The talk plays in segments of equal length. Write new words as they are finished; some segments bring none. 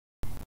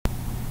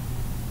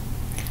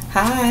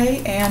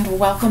Hi, and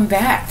welcome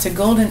back to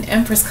Golden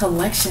Empress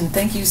Collection.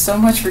 Thank you so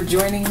much for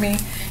joining me.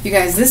 You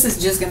guys, this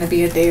is just going to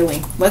be a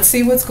daily. Let's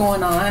see what's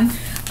going on.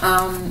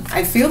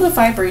 I feel the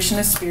vibration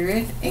of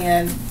spirit,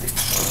 and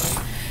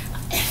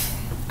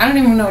I don't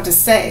even know what to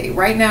say.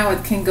 Right now,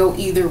 it can go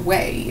either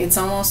way. It's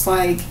almost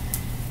like,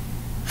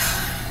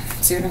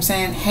 see what I'm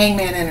saying?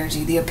 Hangman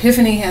energy. The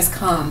epiphany has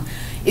come.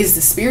 Is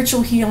the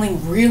spiritual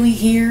healing really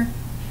here?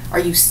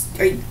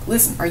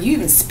 Listen, are you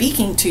even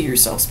speaking to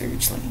yourself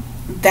spiritually?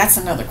 That's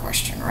another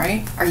question,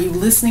 right? Are you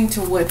listening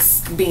to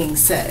what's being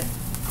said?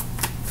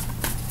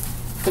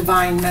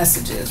 Divine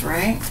messages,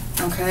 right?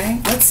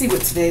 Okay, let's see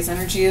what today's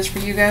energy is for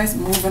you guys.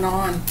 Moving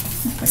on.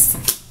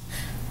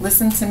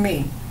 Listen to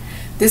me.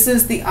 This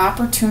is the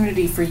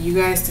opportunity for you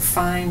guys to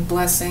find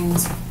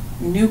blessings,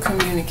 new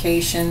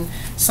communication.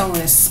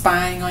 Someone is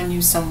spying on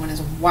you, someone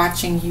is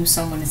watching you,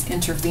 someone is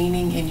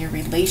intervening in your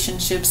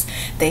relationships.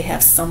 They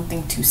have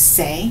something to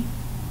say.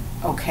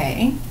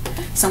 Okay,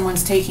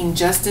 someone's taking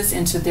justice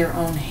into their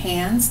own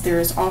hands. There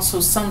is also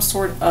some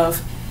sort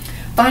of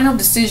final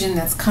decision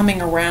that's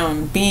coming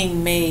around,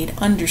 being made,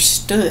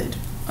 understood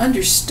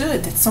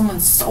that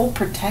someone's so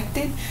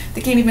protected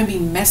they can't even be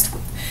messed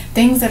with.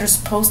 Things that are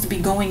supposed to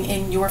be going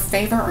in your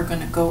favor are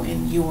going to go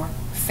in your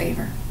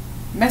favor.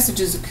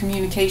 Messages of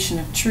communication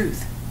of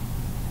truth.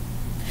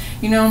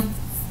 You know,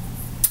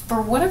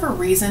 for whatever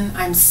reason,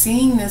 I'm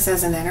seeing this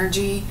as an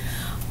energy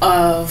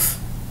of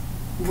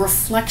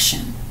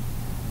reflection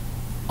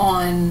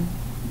on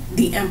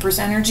the Empress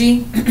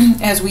energy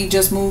as we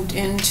just moved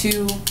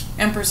into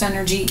Empress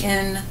energy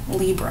in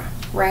Libra,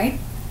 right?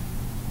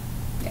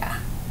 Yeah.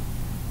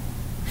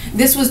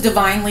 This was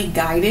divinely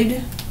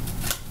guided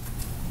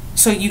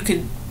so you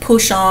could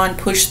push on,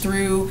 push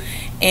through,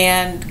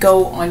 and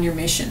go on your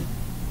mission.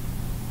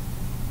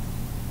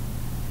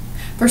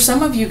 For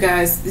some of you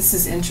guys, this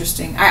is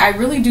interesting. I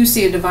really do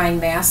see a divine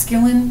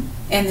masculine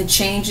and the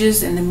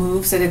changes and the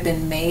moves that have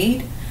been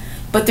made.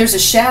 But there's a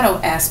shadow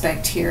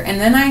aspect here.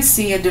 And then I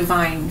see a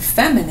divine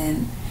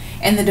feminine,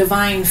 and the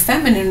divine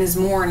feminine is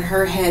more in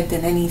her head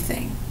than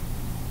anything.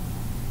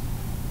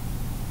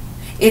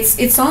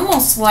 It's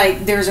almost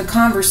like there's a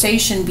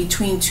conversation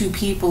between two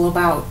people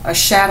about a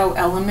shadow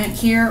element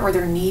here, or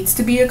there needs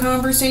to be a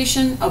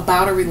conversation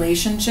about a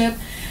relationship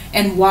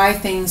and why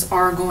things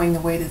are going the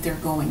way that they're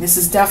going. This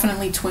is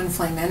definitely twin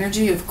flame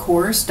energy, of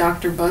course.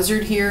 Dr.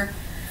 Buzzard here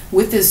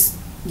with this.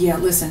 Yeah,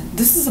 listen,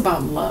 this is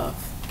about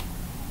love.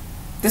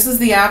 This is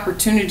the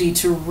opportunity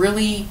to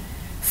really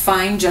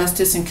find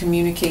justice and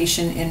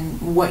communication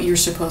in what you're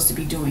supposed to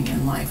be doing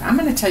in life. I'm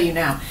going to tell you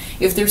now,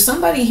 if there's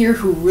somebody here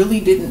who really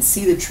didn't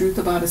see the truth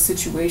about a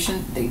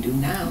situation, they do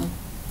now.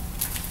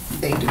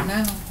 They do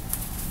now.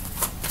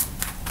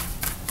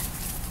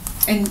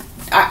 And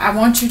I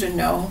want you to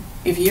know,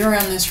 if you're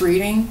on this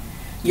reading,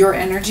 your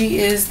energy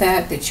is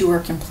that you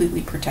are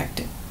completely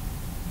protected.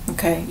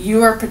 Okay?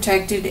 You are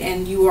protected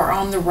and you are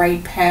on the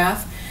right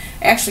path.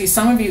 Actually,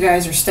 some of you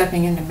guys are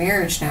stepping into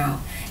marriage now.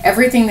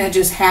 Everything that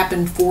just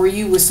happened for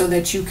you was so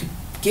that you could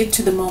get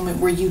to the moment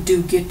where you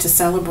do get to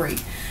celebrate.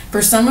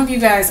 For some of you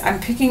guys,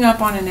 I'm picking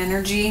up on an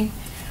energy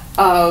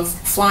of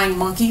flying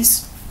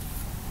monkeys.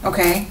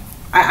 Okay?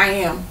 I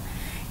am.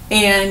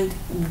 And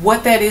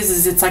what that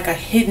is it's like a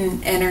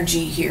hidden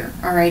energy here.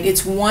 All right?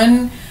 It's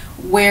one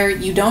where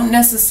you don't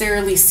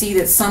necessarily see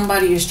that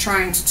somebody is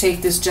trying to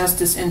take this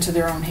justice into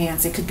their own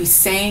hands. They could be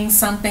saying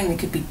something. They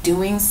could be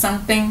doing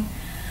something.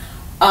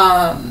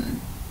 How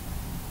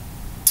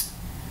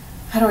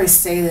do I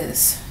say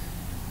this?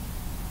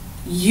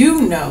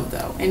 You know,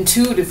 though,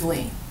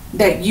 intuitively,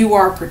 that you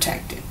are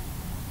protected.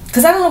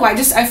 Because I don't know why,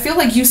 I feel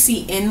like you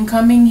see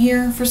incoming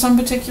here for some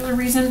particular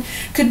reason.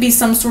 Could be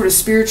some sort of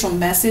spiritual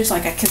message,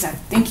 because I'm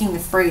thinking the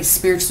phrase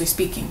spiritually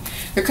speaking.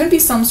 There could be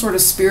some sort of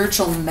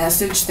spiritual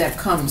message that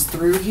comes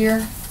through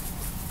here.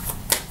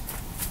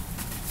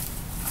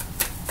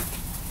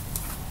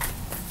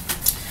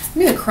 Give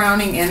me the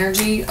crowning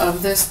energy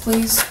of this,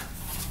 please.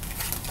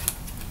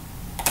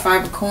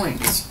 5 of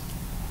coins.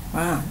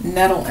 Wow.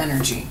 Nettle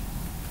energy.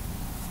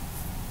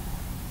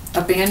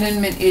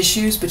 Abandonment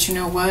issues, but you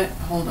know what?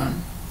 Hold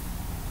on.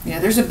 Yeah,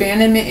 there's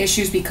abandonment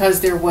issues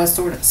because there was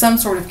some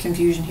sort of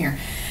confusion here.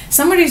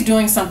 Somebody's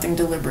doing something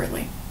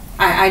deliberately.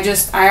 I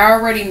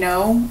already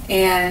know,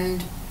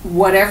 and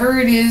whatever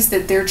it is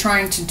that they're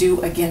trying to do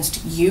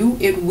against you,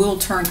 it will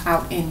turn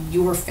out in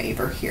your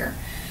favor here.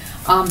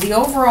 The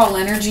overall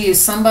energy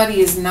is somebody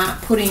is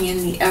not putting in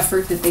the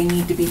effort that they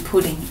need to be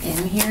putting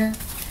in here.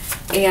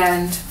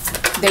 And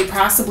they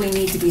possibly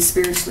need to be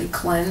spiritually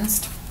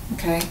cleansed.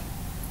 Okay?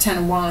 10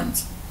 of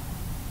Wands.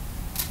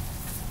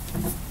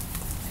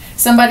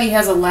 Somebody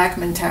has a lack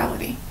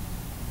mentality.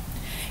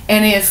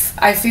 And if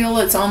I feel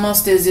it's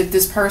almost as if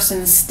this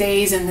person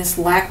stays in this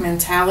lack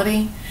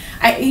mentality.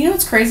 You know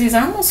what's crazy is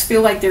I almost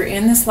feel like they're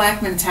in this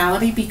lack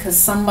mentality because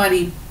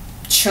somebody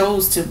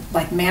chose to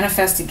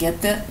manifest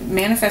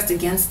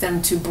against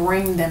them to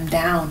bring them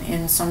down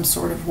in some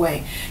sort of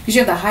way. Because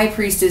you have the High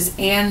Priestess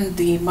and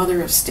the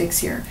Mother of Sticks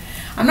here.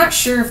 I'm not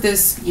sure if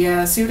this,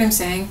 yeah, see what I'm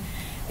saying?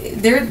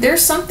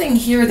 there's something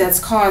here that's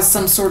caused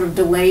some sort of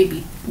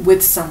delay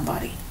with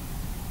somebody,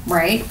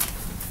 right?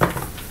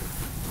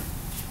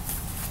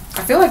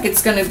 I feel like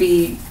it's going to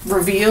be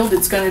revealed.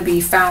 It's going to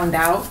be found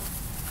out.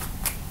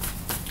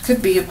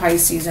 Could be a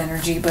Pisces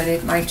energy, but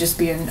it might just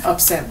be an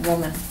upset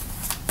woman.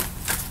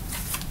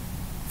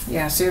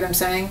 Yeah, see what I'm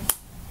saying?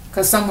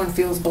 Because someone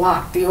feels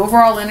blocked. The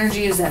overall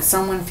energy is that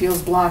someone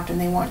feels blocked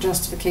and they want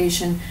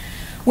justification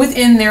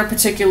within their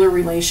particular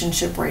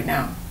relationship right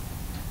now.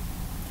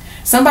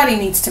 Somebody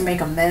needs to make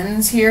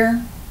amends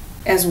here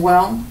as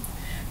well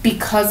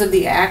because of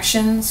the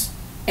actions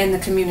and the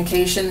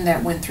communication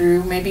that went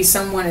through. Maybe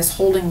someone is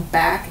holding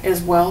back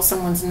as well.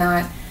 Someone's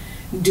not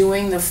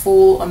doing the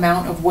full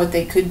amount of what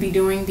they could be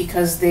doing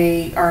because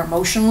they are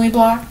emotionally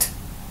blocked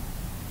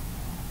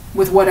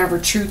with whatever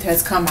truth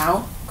has come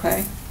out.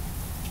 Okay.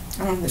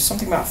 There's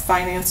something about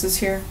finances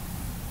here.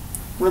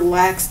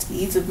 Relaxed,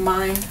 ease of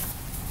mind.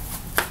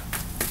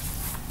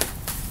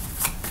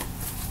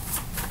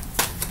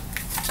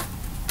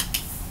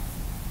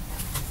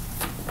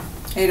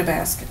 Eight of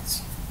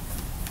Baskets.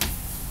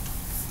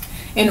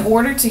 In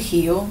order to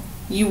heal,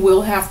 you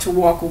will have to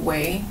walk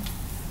away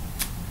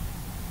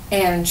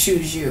and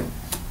choose you.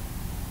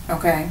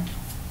 Okay?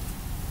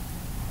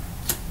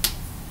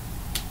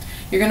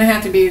 You're going to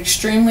have to be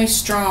extremely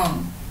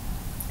strong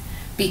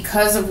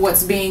because of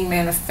what's being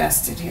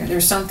manifested here.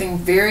 There's something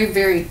very,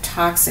 very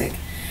toxic.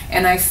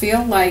 And I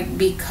feel like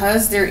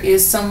because there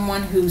is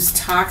someone who's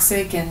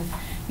toxic and,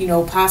 you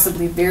know,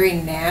 possibly very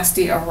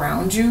nasty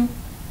around you,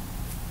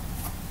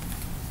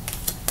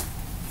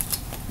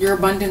 your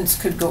abundance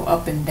could go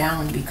up and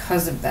down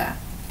because of that.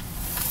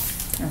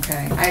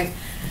 Okay,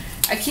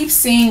 I keep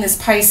seeing this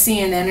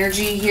Piscean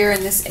energy here,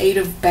 and this Eight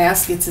of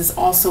Baskets is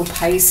also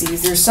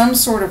Pisces. There's some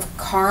sort of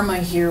karma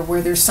here where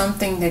there's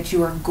something that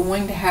you are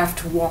going to have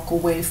to walk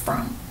away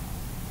from.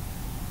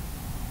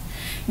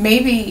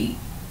 Maybe,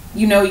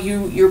 you know,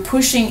 you're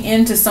pushing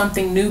into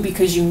something new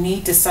because you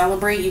need to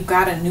celebrate. You've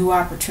got a new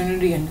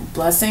opportunity, a new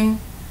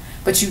blessing,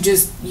 but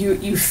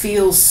you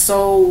feel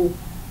so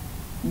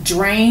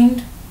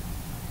drained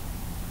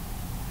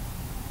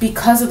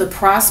because of the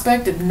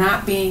prospect of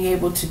not being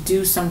able to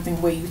do something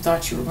the way you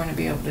thought you were going to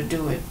be able to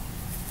do it.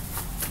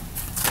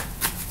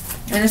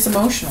 And it's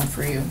emotional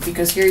for you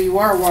because here you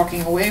are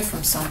walking away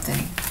from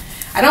something.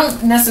 I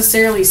don't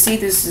necessarily see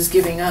this as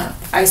giving up.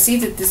 I see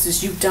that this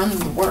is you've done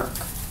the work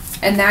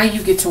and now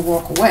you get to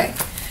walk away.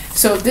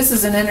 So if this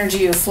is an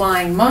energy of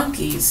flying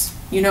monkeys,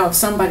 you know, if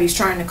somebody's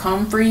trying to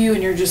come for you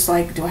and you're just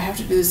like, do I have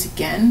to do this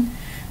again?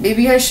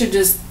 Maybe I should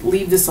just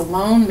leave this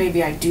alone.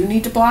 Maybe I do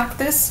need to block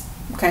this.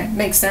 Okay,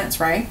 makes sense,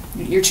 right?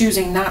 You're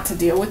choosing not to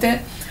deal with it.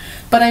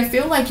 But I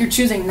feel like you're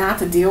choosing not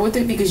to deal with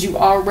it because you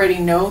already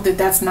know that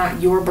that's not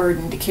your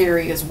burden to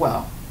carry as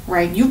well,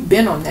 right? You've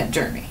been on that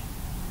journey.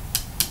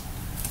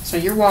 So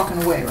you're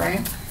walking away,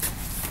 right?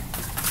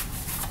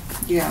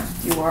 Yeah,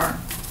 you are.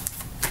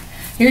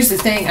 Here's the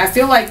thing. I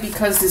feel like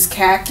because this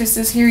cactus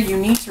is here, you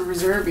need to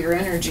reserve your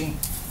energy.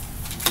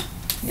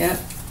 Yep.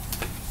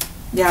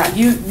 Yeah,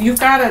 you've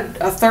got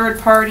a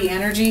third-party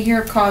energy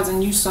here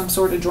causing you some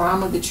sort of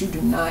drama that you do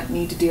not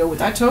need to deal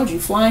with. I told you,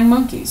 flying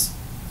monkeys.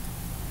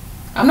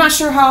 I'm not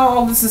sure how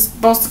all this is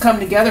supposed to come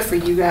together for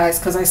you guys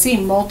because I see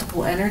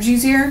multiple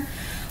energies here.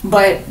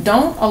 But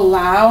don't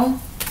allow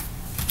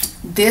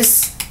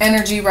this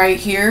energy right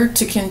here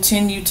to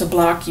continue to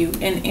block you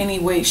in any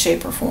way,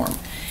 shape, or form.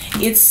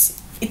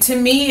 To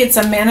me, it's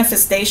a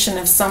manifestation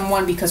of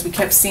someone because we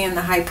kept seeing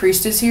the High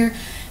Priestess here.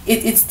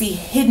 It's the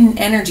hidden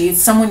energy.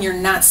 It's someone you're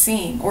not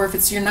seeing. Or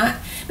if you're not,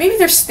 maybe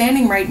they're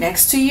standing right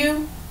next to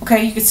you.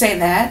 Okay, you could say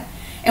that.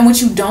 And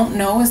what you don't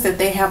know is that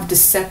they have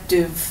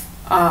deceptive,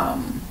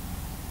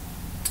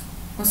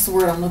 what's the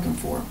word I'm looking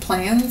for?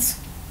 Plans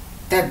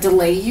that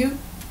delay you.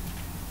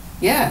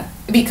 Yeah,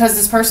 because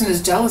this person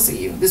is jealous of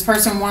you. This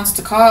person wants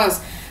to cause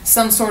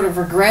some sort of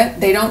regret.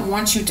 They don't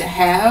want you to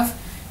have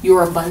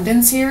your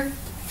abundance here.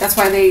 That's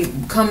why they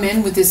come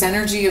in with this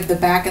energy of the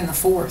back and the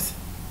forth.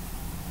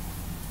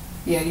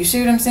 Yeah, you see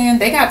what I'm saying?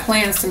 They got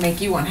plans to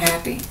make you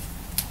unhappy.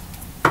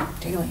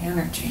 Daily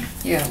energy.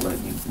 Yeah,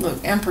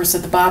 look, Empress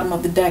at the bottom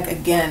of the deck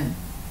again.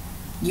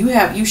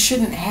 You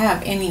shouldn't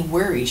have any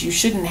worries. You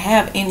shouldn't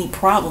have any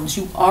problems.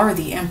 You are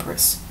the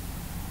Empress.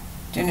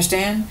 Do you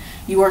understand?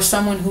 You are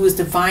someone who is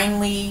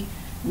divinely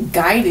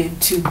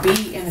guided to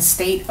be in a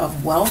state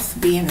of wealth,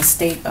 be in a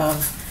state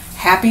of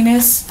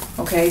happiness,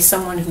 okay?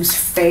 Someone who's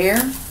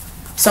fair,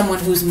 someone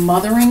who's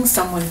mothering,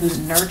 someone who's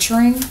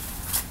nurturing.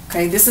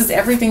 Okay, this is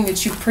everything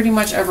that you pretty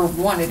much ever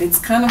wanted. It's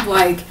kind of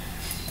like,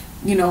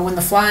 you know, when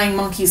the flying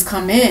monkeys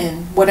come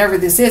in, whatever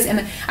this is.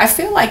 And I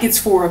feel like it's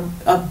for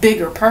a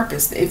bigger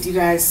purpose. If you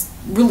guys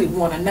really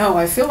want to know,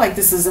 I feel like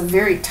this is a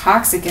very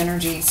toxic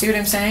energy. See what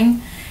I'm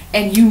saying?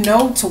 And you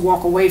know to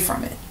walk away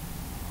from it.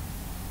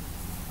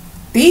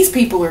 These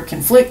people are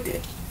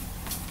conflicted.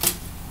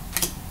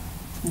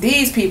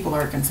 These people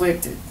are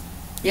conflicted.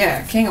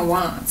 Yeah, King of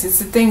Wands. It's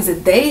the things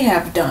that they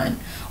have done,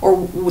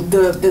 or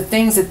the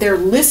things that they're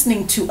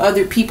listening to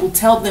other people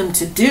tell them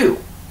to do.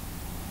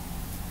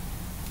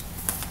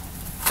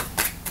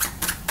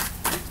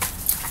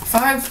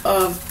 5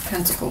 of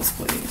Pentacles,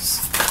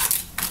 please.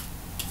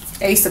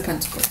 Ace of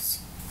Pentacles.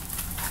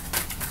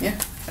 Yeah,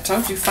 I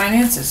told you,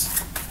 finances.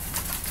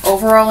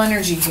 Overall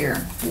energy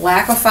here.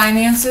 Lack of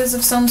finances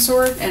of some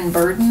sort and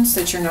burdens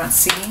that you're not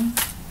seeing.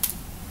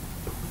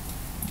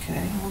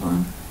 Okay, hold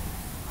on.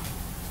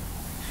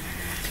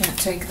 Can't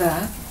take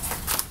that.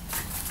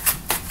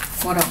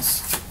 What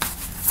else?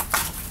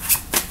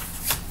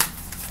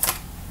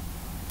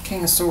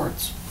 King of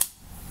Swords.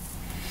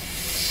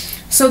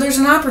 So there's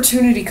an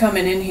opportunity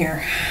coming in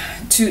here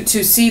to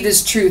see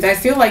this truth. I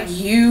feel like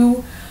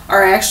you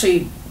are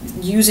actually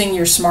using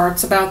your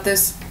smarts about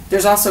this.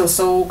 There's also a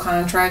soul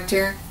contract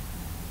here.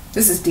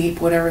 This is deep,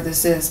 whatever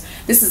this is.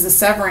 This is a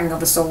severing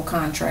of a soul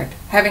contract.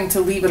 Having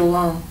to leave it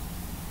alone.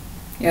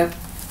 Yep.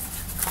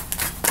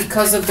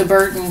 Because of the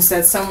burdens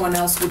that someone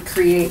else would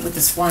create with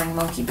this flying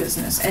monkey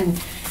business.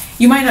 And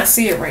you might not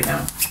see it right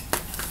now.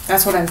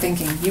 That's what I'm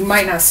thinking. You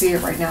might not see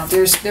it right now.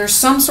 There's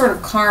some sort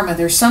of karma.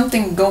 There's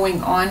something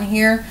going on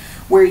here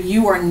where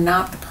you are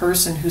not the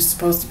person who's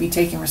supposed to be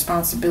taking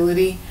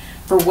responsibility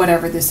for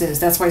whatever this is.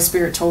 That's why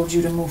Spirit told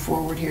you to move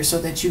forward here so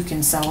that you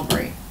can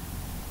celebrate.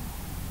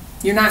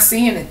 You're not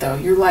seeing it though.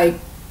 You're like,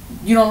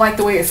 you don't like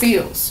the way it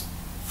feels.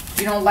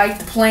 You don't like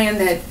the plan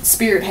that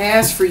Spirit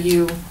has for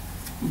you.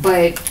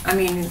 But I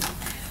mean,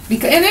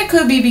 because, and it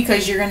could be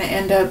because you're going to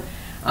end up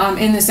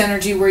in this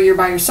energy where you're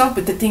by yourself.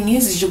 But the thing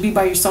is you'll be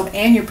by yourself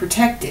and you're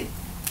protected.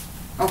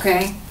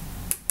 Okay?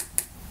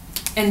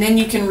 And then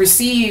you can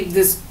receive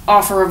this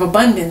offer of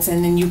abundance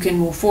and then you can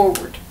move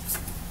forward.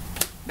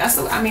 That's,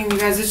 I mean, you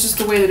guys, it's just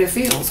the way that it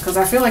feels. Because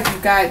I feel like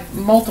you've got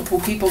multiple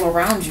people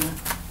around you.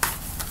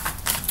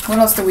 What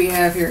else do we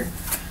have here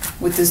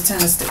with this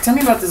Ten of Sticks? Tell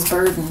me about this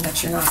burden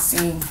that you're not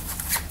seeing.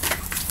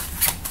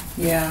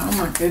 Yeah, oh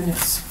my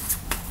goodness.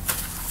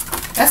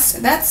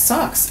 That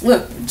sucks.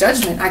 Look,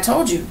 Judgment, I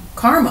told you.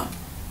 Karma.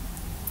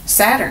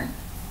 Saturn.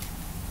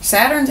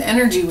 Saturn's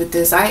energy with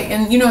this.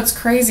 And you know what's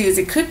crazy is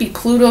it could be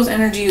Pluto's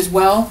energy as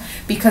well,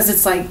 because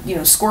it's like, you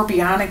know,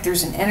 scorpionic.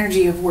 There's an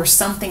energy of where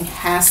something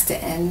has to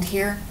end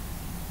here.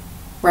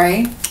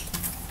 Right?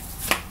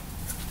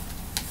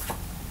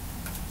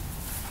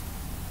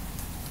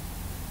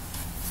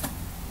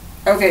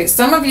 Okay,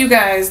 some of you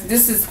guys,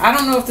 this is, I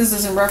don't know if this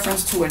is in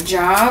reference to a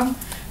job,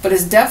 but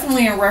it's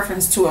definitely in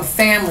reference to a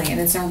family, and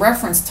it's in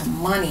reference to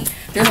money.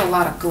 There's a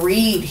lot of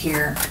greed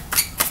here.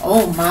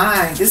 Oh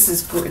my, this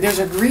is, there's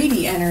a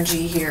greedy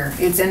energy here.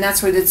 And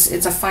that's what it's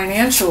a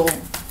financial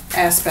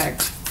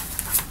aspect.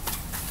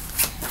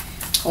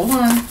 Hold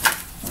on.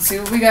 Let's see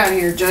what we got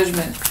here.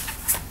 Judgment.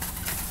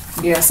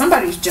 Yeah,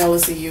 somebody's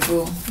jealous of you,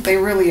 boo. They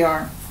really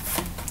are.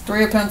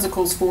 3 of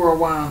Pentacles, 4 of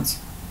Wands.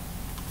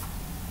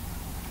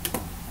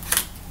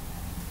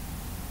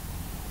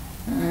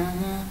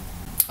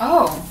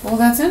 Oh, well,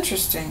 that's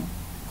interesting.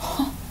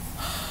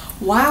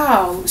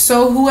 Wow.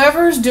 So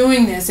whoever's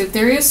doing this, if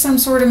there is some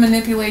sort of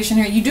manipulation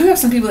here, you do have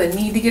some people that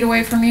need to get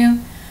away from you.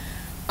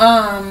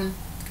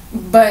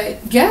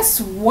 But guess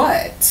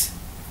what?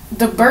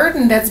 The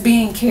burden that's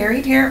being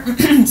carried here.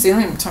 See,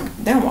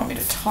 they don't want me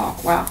to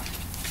talk. Wow.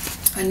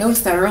 I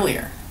noticed that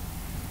earlier.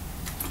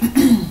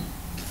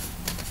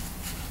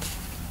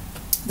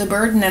 The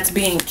burden that's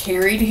being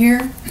carried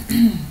here.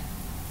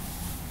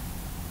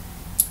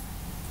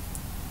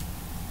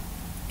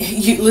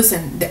 You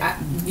listen,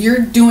 you're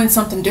doing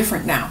something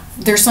different now.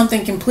 There's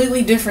something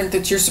completely different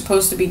that you're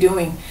supposed to be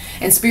doing,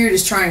 and Spirit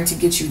is trying to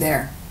get you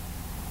there.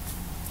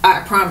 I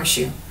promise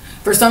you.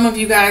 For some of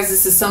you guys,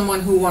 this is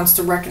someone who wants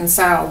to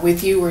reconcile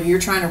with you, or you're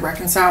trying to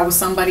reconcile with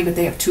somebody, but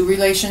they have 2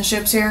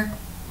 relationships here.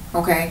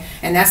 Okay?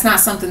 And that's not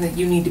something that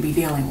you need to be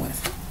dealing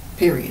with.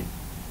 Period.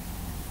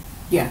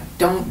 Yeah,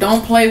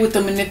 don't play with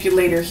the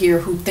manipulator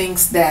here who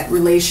thinks that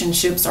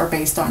relationships are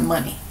based on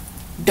money.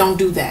 Don't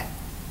do that.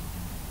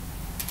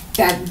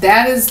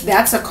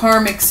 That's a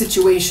karmic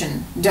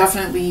situation,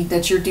 definitely,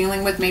 that you're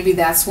dealing with. Maybe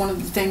that's one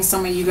of the things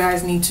some of you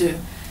guys need to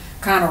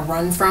kind of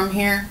run from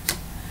here.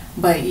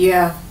 But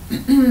yeah,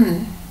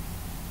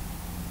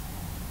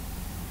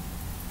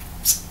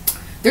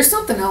 there's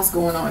something else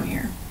going on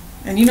here.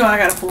 And you know I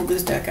gotta pull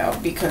this deck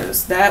out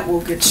because that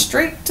will get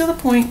straight to the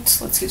point.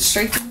 Let's get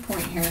straight to the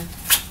point here.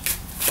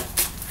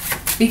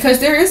 Because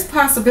there is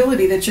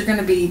possibility that you're going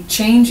to be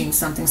changing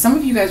something. Some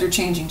of you guys are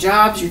changing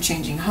jobs, you're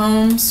changing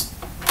homes.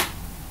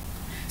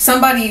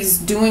 Somebody's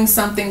doing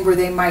something where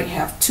they might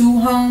have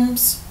 2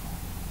 homes.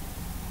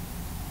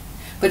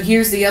 But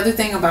here's the other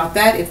thing about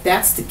that. If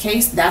that's the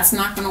case, that's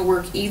not going to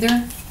work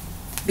either.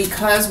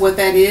 Because what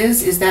that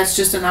is that's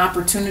just an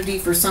opportunity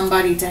for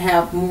somebody to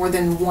have more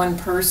than one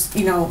person,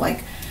 you know,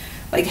 like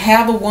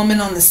have a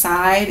woman on the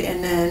side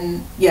and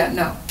then, yeah,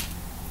 no,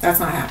 that's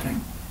not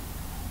happening.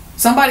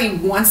 Somebody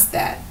wants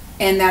that.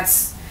 And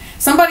that's,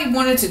 somebody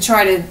wanted to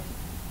try to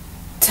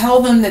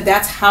tell them that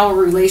that's how a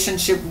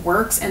relationship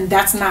works, and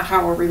that's not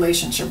how a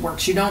relationship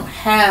works. You don't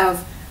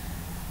have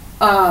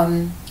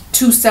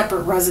 2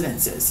 separate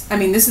residences. I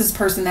mean, this is a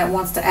person that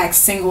wants to act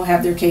single,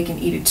 have their cake and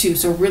eat it too.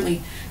 So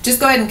really, just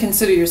go ahead and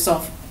consider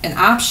yourself an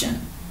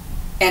option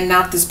and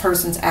not this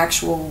person's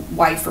actual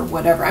wife or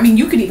whatever. I mean,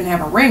 you could even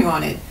have a ring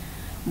on it,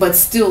 but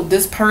still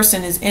this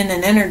person is in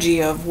an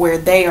energy of where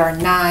they are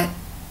not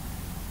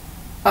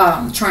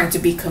trying to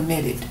be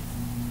committed.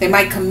 They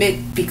might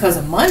commit because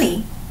of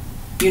money,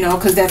 you know,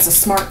 because that's a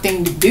smart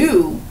thing to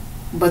do,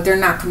 but they're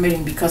not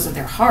committing because of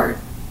their heart.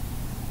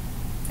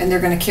 And they're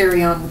going to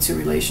carry on with 2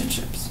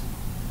 relationships.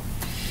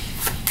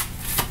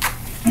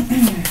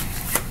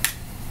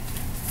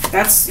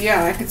 That's,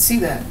 yeah, I could see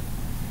that.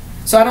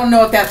 So I don't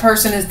know if that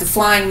person is the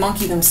flying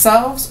monkey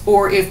themselves,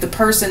 or if the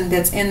person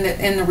that's in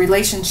the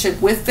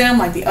relationship with them,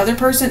 like the other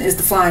person, is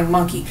the flying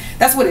monkey.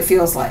 That's what it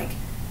feels like.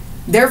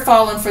 They're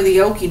falling for the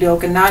okie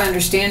doke and not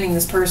understanding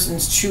this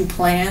person's true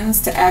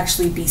plans to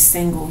actually be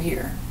single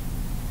here.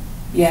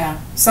 Yeah,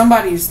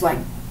 somebody's like,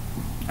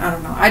 I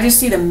don't know. I just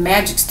see the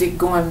magic stick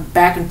going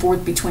back and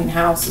forth between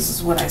houses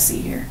is what I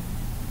see here.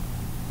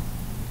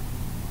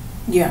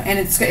 Yeah, and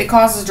it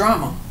causes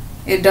drama.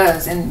 It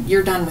does, and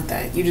you're done with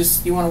that.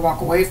 You want to walk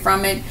away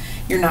from it.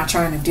 You're not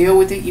trying to deal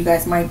with it. You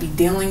guys might be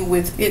dealing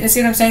with it. And see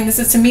what I'm saying?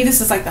 To me,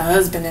 this is like the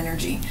husband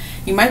energy.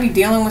 You might be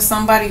dealing with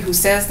somebody who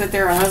says that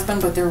they're a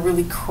husband, but they're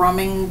really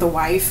crumbing the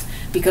wife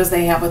because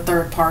they have a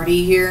third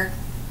party here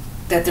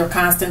that they're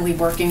constantly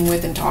working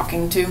with and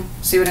talking to.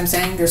 See what I'm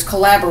saying? There's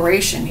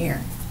collaboration here.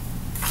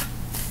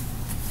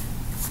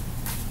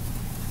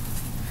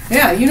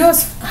 Yeah, you know,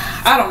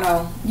 I don't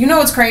know. You know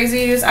what's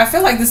crazy is I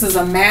feel like this is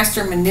a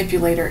master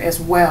manipulator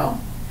as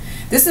well.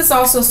 This is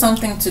also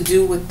something to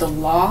do with the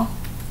law.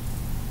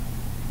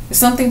 It's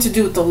something to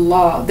do with the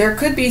law. There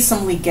could be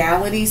some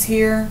legalities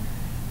here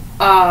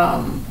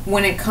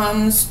when it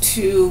comes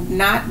to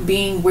not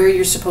being where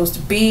you're supposed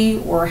to be,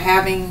 or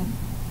having,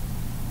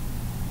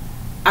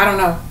 I don't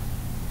know.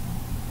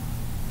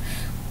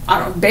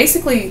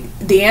 Basically,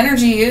 the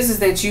energy is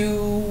that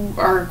you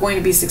are going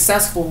to be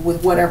successful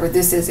with whatever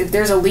this is. If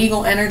there's a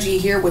legal energy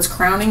here, what's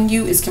crowning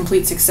you is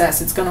complete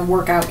success. It's going to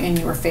work out in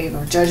your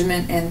favor.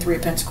 Judgment and 3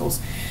 of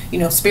Pentacles. You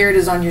know, Spirit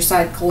is on your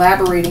side,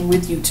 collaborating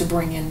with you to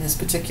bring in this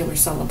particular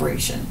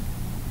celebration.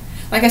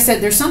 Like I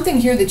said, there's something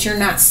here that you're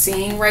not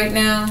seeing right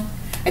now.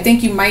 I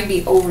think you might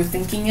be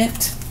overthinking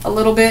it a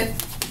little bit.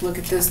 Look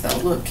at this, though.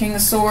 Look, King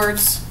of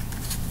Swords.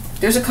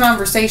 There's a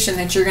conversation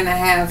that you're going to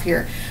have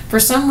here. For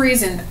some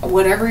reason,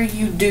 whatever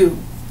you do,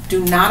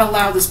 do not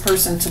allow this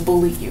person to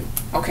bully you.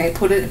 Okay,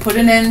 put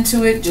an end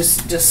to it.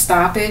 Just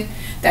stop it.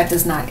 That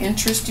does not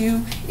interest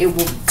you. It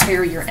will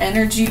tear your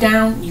energy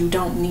down. You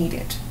don't need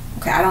it.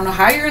 Okay, I don't know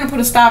how you're going to put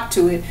a stop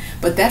to it,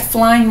 but that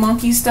flying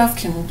monkey stuff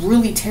can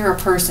really tear a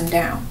person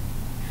down.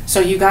 So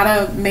you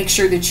got to make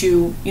sure that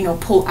you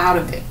pull out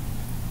of it.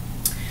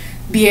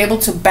 Be able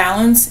to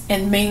balance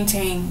and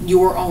maintain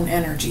your own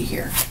energy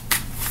here.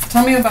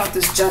 Tell me about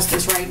this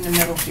Justice right in the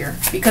middle here,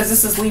 because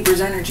this is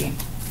Libra's energy.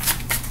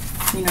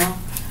 You know,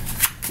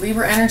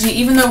 Libra energy,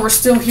 even though we're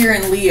still here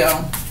in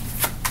Leo,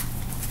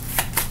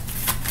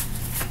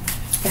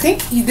 I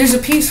think there's a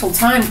peaceful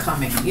time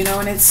coming, you know,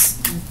 and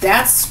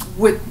that's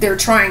what they're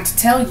trying to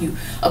tell you.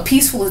 A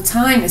peaceful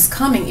time is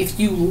coming if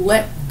you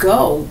let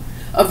go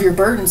of your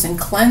burdens and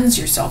cleanse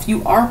yourself.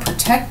 You are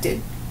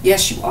protected.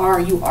 Yes, you are.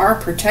 You are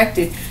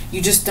protected.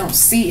 You just don't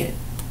see it.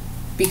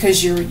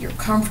 Because you're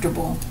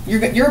comfortable.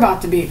 You're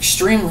about to be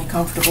extremely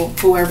comfortable,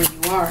 whoever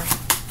you are.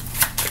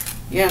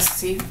 Yes,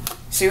 see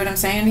what I'm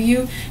saying to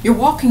you? You're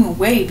walking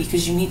away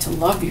because you need to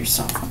love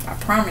yourself. I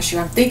promise you.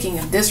 I'm thinking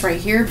of this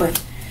right here,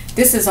 but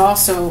this is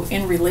also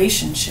in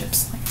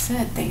relationships. Like I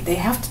said, they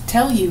have to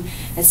tell you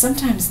that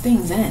sometimes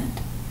things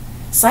end.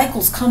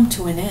 Cycles come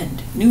to an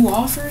end. New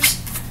offers,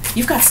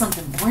 you've got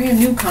something brand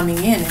new coming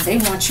in, and they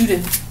want you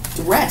to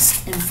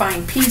rest and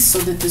find peace so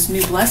that this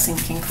new blessing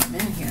can come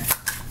in here.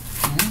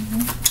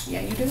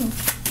 Yeah, you do.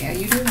 Yeah,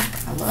 you do.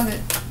 I love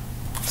it.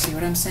 See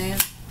what I'm saying?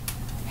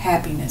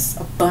 Happiness,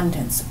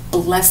 abundance,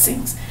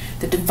 blessings,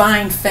 the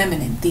divine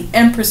feminine, the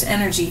Empress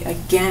energy.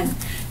 Again,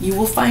 you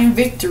will find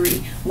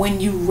victory when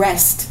you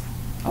rest.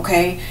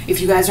 Okay? If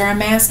you guys are a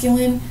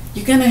masculine,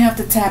 you're going to have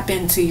to tap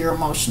into your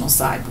emotional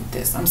side with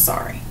this. I'm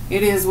sorry.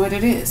 It is what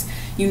it is.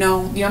 You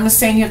know, I'm not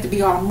saying you have to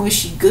be all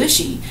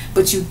mushy-gushy,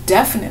 but you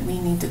definitely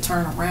need to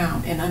turn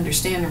around and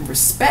understand and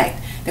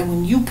respect that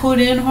when you put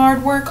in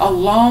hard work, a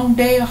long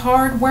day of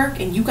hard work,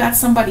 and you got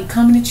somebody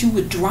coming at you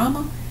with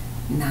drama,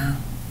 nah,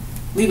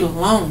 leave it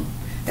alone.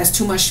 That's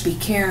too much to be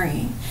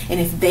carrying. And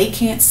if they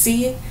can't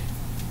see it,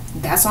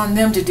 that's on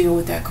them to deal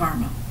with that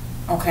karma.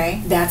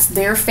 Okay? That's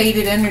their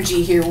fated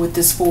energy here with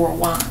this 4 of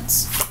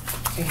Wands.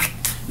 Okay?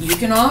 You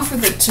can offer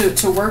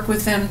to work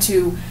with them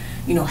to,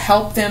 you know,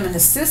 help them and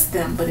assist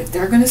them, but if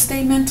they're going to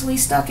stay mentally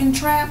stuck and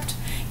trapped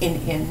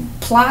in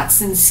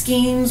plots and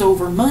schemes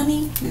over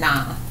money,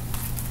 nah.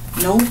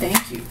 No,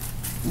 thank you.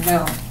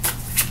 No.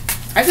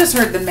 I just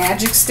heard the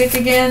magic stick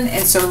again,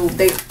 and so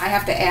I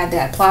have to add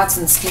that. Plots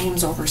and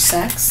schemes over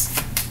sex.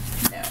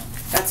 No,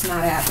 that's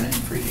not happening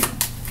for you.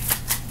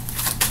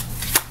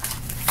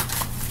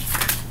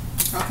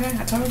 Okay,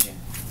 I told you.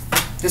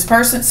 This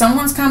person,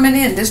 someone's coming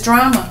in. This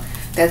drama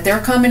that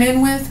they're coming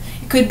in with,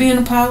 it could be an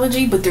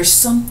apology, but there's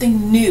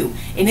something new,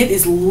 and it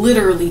is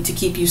literally to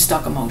keep you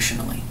stuck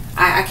emotionally.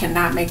 I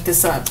cannot make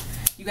this up.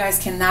 You guys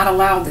cannot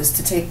allow this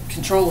to take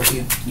control of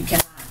you. You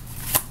cannot.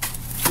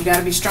 You got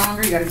to be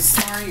stronger. You got to be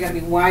smarter. You got to be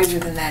wiser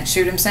than that.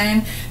 See what I'm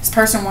saying? This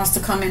person wants to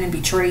come in and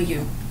betray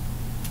you.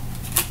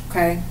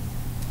 Okay?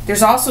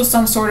 There's also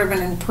some sort of an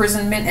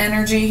imprisonment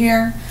energy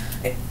here.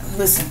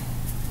 Listen,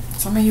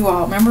 some of you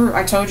all, remember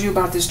I told you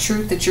about this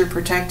truth that you're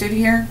protected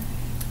here?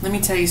 Let me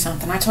tell you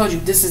something. I told you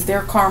this is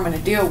their karma to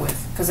deal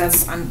with, because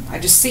I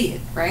just see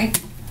it, right?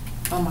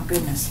 Oh my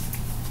goodness.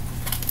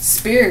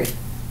 Spirit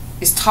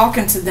is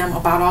talking to them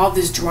about all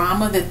this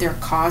drama that they're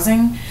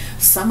causing.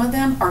 Some of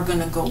them are going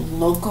to go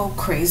loco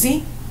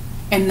crazy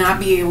and not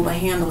be able to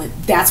handle it.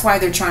 That's why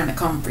they're trying to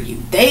come for you.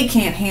 They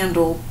can't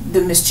handle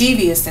the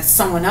mischievous that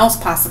someone else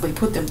possibly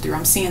put them through.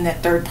 I'm seeing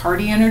that third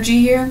party energy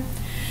here.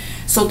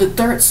 So the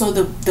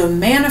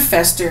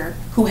manifester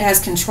who has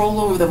control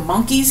over the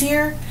monkeys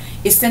here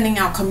is sending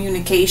out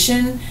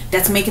communication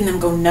that's making them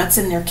go nuts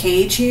in their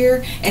cage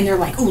here, and they're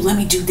like, "Oh, let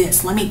me do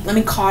this. Let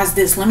me cause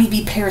this. Let me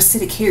be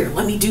parasitic here.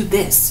 Let me do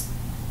this."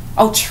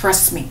 Oh,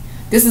 trust me.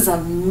 This is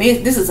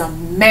a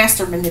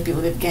master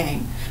manipulative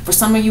game. For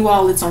some of you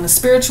all, it's on a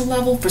spiritual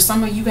level. For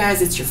some of you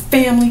guys, it's your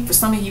family. For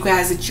some of you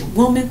guys, it's your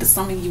woman. For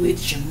some of you,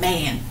 it's your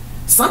man.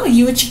 Some of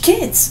you, it's your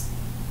kids.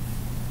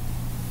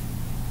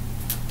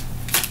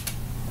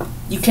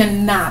 You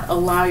cannot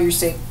allow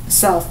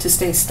yourself to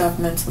stay stuck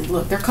mentally.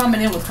 Look, they're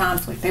coming in with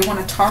conflict. They want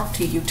to talk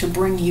to you to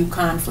bring you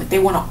conflict. They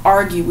want to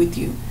argue with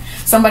you.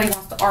 Somebody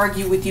wants to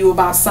argue with you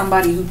about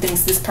somebody who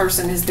thinks this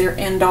person is their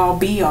end-all,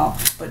 be-all.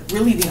 But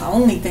really the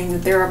only thing that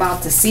they're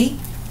about to see,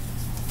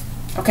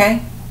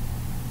 okay,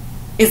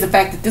 is the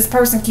fact that this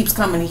person keeps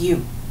coming to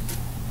you.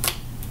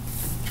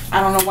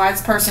 I don't know why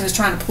this person is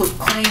trying to put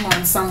claim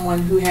on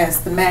someone who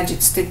has the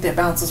magic stick that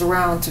bounces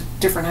around to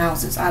different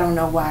houses. I don't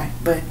know why,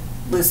 but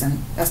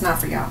listen, that's not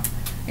for y'all.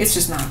 It's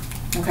just not,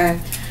 okay?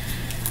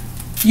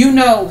 You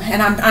know,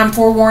 and I'm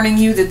forewarning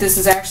you that this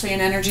is actually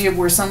an energy of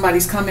where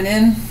somebody's coming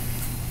in.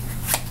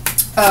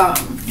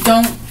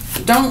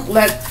 Don't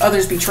let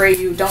others betray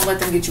you. Don't let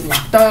them get you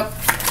locked up.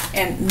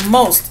 And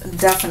most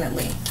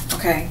definitely,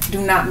 okay,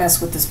 do not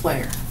mess with this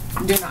player.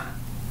 Do not.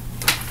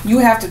 You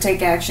have to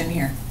take action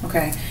here,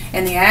 okay?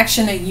 And the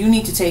action that you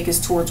need to take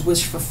is towards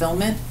wish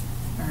fulfillment,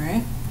 all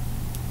right?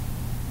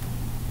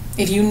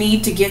 If you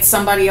need to get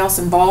somebody else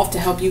involved to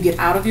help you get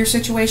out of your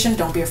situation,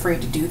 don't be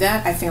afraid to do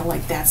that. I feel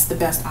like that's the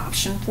best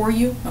option for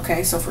you.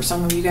 Okay, so for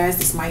some of you guys,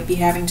 this might be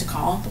having to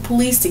call the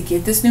police to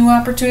get this new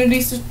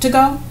opportunity to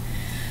go.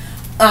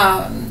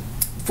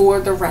 For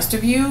the rest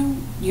of you,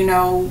 you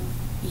know,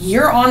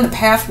 you're on the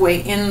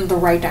pathway in the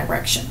right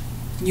direction.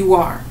 You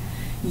are.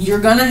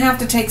 You're going to have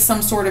to take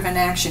some sort of an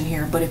action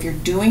here, but if you're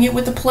doing it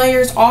with the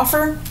player's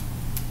offer,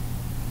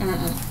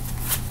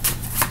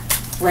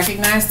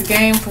 recognize the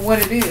game for what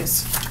it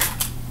is.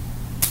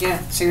 Yeah,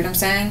 see what I'm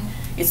saying?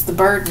 It's the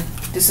burden.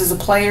 This is a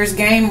player's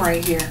game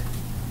right here.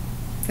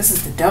 This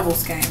is the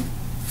devil's game.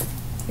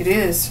 It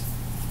is.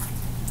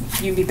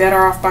 You'd be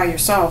better off by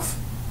yourself.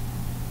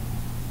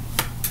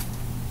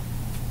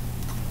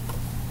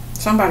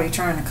 Somebody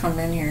trying to come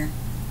in here.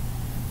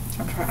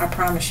 I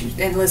promise you.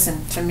 And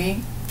listen to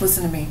me.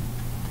 Listen to me.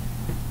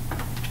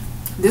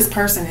 This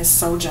person is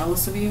so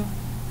jealous of you.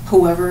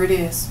 Whoever it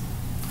is.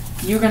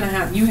 You're gonna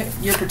have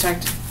you're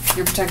protected.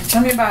 You're protected.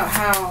 Tell me about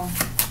how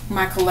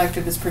my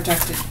collective is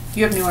protected.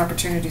 You have new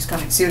opportunities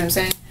coming. See what I'm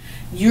saying?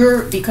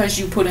 Because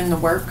you put in the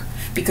work,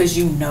 because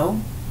you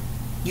know,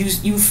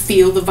 you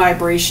feel the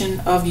vibration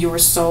of your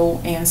soul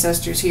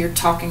ancestors here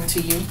talking to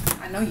you.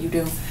 I know you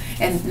do.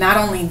 And not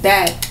only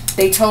that,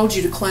 they told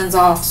you to cleanse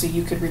off so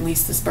you could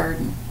release this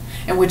burden.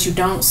 And what you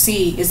don't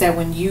see is that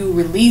when you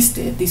released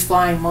it, these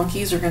flying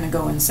monkeys are going to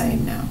go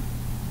insane now.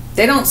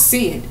 They don't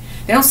see it.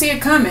 They don't see it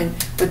coming.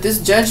 But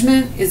this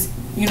judgment is,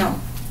 you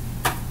know,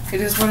 it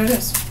is what it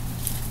is.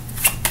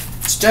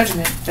 It's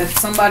judgment that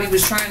somebody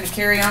was trying to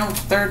carry on with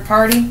the third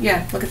party.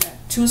 Yeah, look at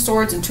that. 2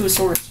 swords and 2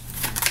 swords.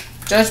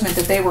 Judgment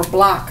that they were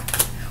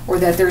blocked, or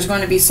that there's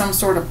going to be some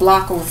sort of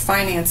block over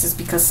finances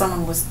because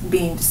someone was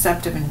being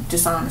deceptive and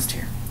dishonest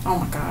here. Oh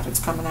my God, it's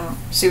coming out.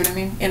 See what I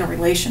mean? In a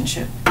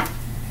relationship.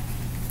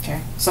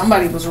 Okay.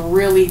 Somebody was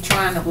really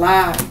trying to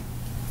lie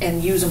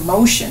and use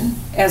emotion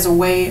as a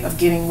way of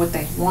getting what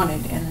they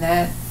wanted, and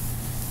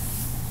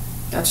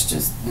that's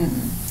just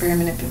very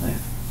manipulative.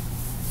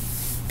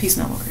 Peace,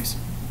 no worries.